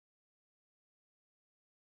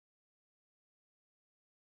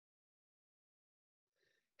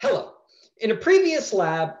Hello. In a previous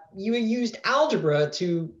lab, you used algebra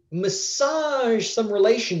to massage some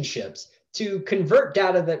relationships to convert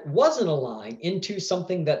data that wasn't a line into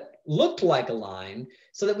something that looked like a line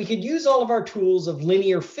so that we could use all of our tools of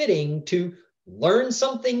linear fitting to learn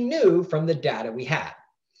something new from the data we had.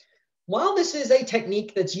 While this is a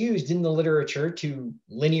technique that's used in the literature to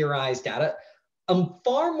linearize data, a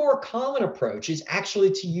far more common approach is actually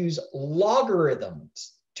to use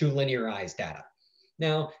logarithms to linearize data.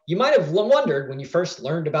 Now, you might have wondered when you first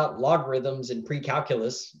learned about logarithms in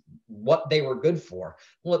pre-calculus what they were good for.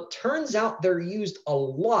 Well, it turns out they're used a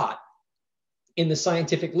lot in the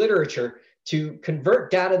scientific literature to convert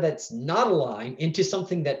data that's not a line into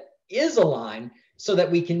something that is a line so that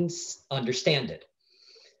we can understand it.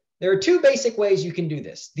 There are two basic ways you can do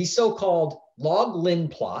this. The so-called log-lin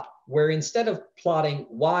plot, where instead of plotting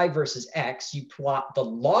y versus x, you plot the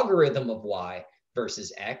logarithm of y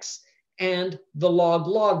versus x, and the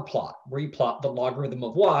log-log plot, where you plot the logarithm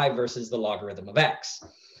of y versus the logarithm of x.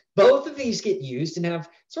 Both of these get used and have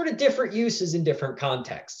sort of different uses in different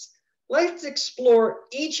contexts. Let's explore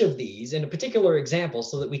each of these in a particular example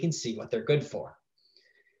so that we can see what they're good for.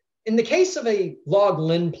 In the case of a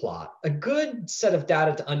log-lin plot, a good set of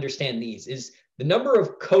data to understand these is the number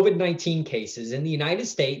of COVID-19 cases in the United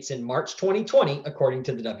States in March 2020, according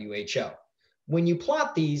to the WHO. When you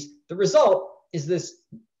plot these, the result is this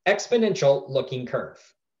exponential looking curve.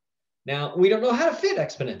 Now, we don't know how to fit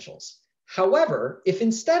exponentials. However, if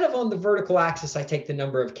instead of on the vertical axis, I take the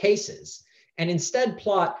number of cases and instead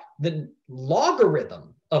plot the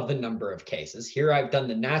logarithm of the number of cases, here I've done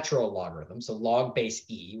the natural logarithm, so log base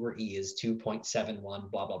e, where e is 2.71,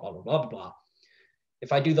 blah, blah, blah, blah, blah, blah.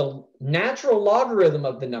 If I do the natural logarithm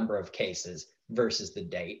of the number of cases versus the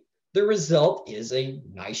date, the result is a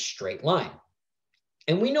nice straight line.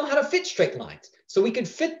 And we know how to fit straight lines. So we could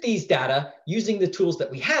fit these data using the tools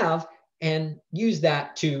that we have and use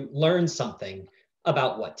that to learn something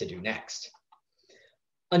about what to do next.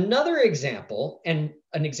 Another example, and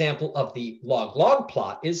an example of the log-log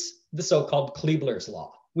plot, is the so-called Kleibler's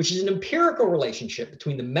law, which is an empirical relationship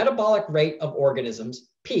between the metabolic rate of organisms,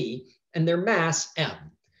 P, and their mass, M.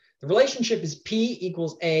 The relationship is P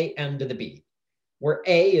equals A, M to the B, where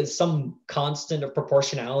A is some constant of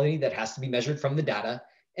proportionality that has to be measured from the data,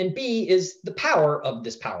 and B is the power of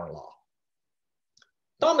this power law.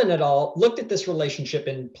 Thommen et al. Looked at this relationship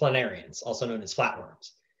in planarians, also known as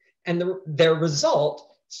flatworms, and their result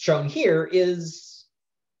shown here is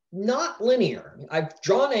not linear. I've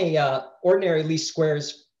drawn a ordinary least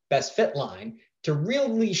squares best fit line to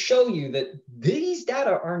really show you that these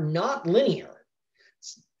data are not linear.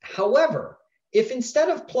 However, if instead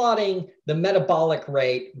of plotting the metabolic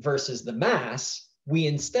rate versus the mass, we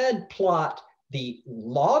instead plot the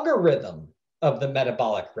logarithm of the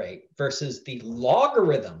metabolic rate versus the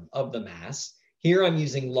logarithm of the mass, here I'm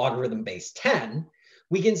using logarithm base 10,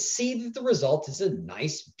 we can see that the result is a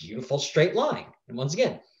nice, beautiful straight line. And once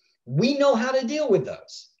again, we know how to deal with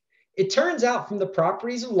those. It turns out from the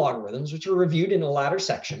properties of logarithms, which are reviewed in a later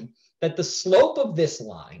section, that the slope of this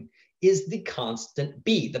line is the constant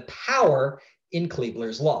b, the power in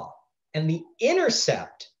Kleibler's law. And the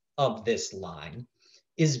intercept of this line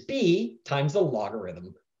is b times the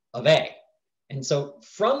logarithm of a. And so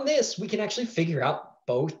from this, we can actually figure out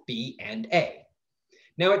both b and a.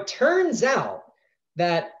 Now, it turns out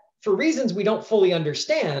that for reasons we don't fully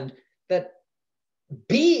understand, that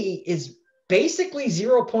b is basically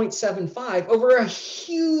 0.75 over a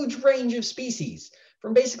huge range of species.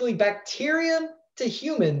 From basically bacteria to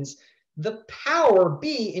humans, the power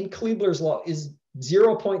b in Kleibler's law is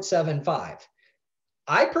 0.75.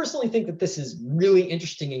 I personally think that this is really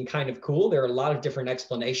interesting and kind of cool. There are a lot of different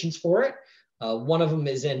explanations for it. One of them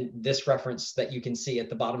is in this reference that you can see at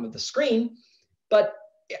the bottom of the screen, but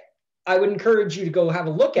I would encourage you to go have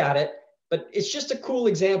a look at it, but it's just a cool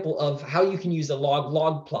example of how you can use a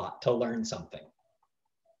log-log plot to learn something.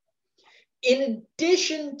 In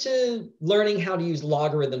addition to learning how to use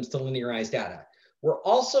logarithms to linearize data, we're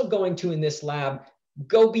also going to, in this lab,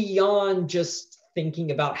 go beyond just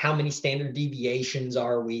thinking about how many standard deviations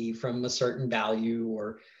are we from a certain value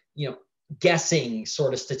or, guessing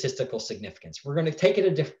sort of statistical significance. We're going to take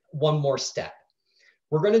it one more step.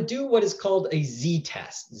 We're going to do what is called a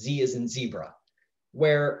z-test, z as in zebra,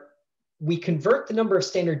 where we convert the number of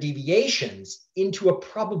standard deviations into a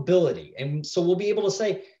probability. And so we'll be able to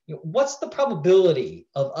say, what's the probability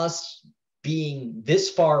of us being this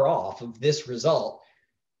far off of this result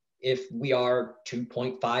if we are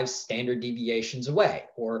 2.5 standard deviations away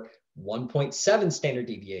or 1.7 standard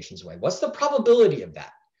deviations away? What's the probability of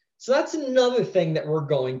that? So that's another thing that we're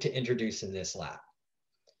going to introduce in this lab.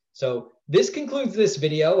 So this concludes this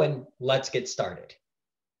video, and let's get started.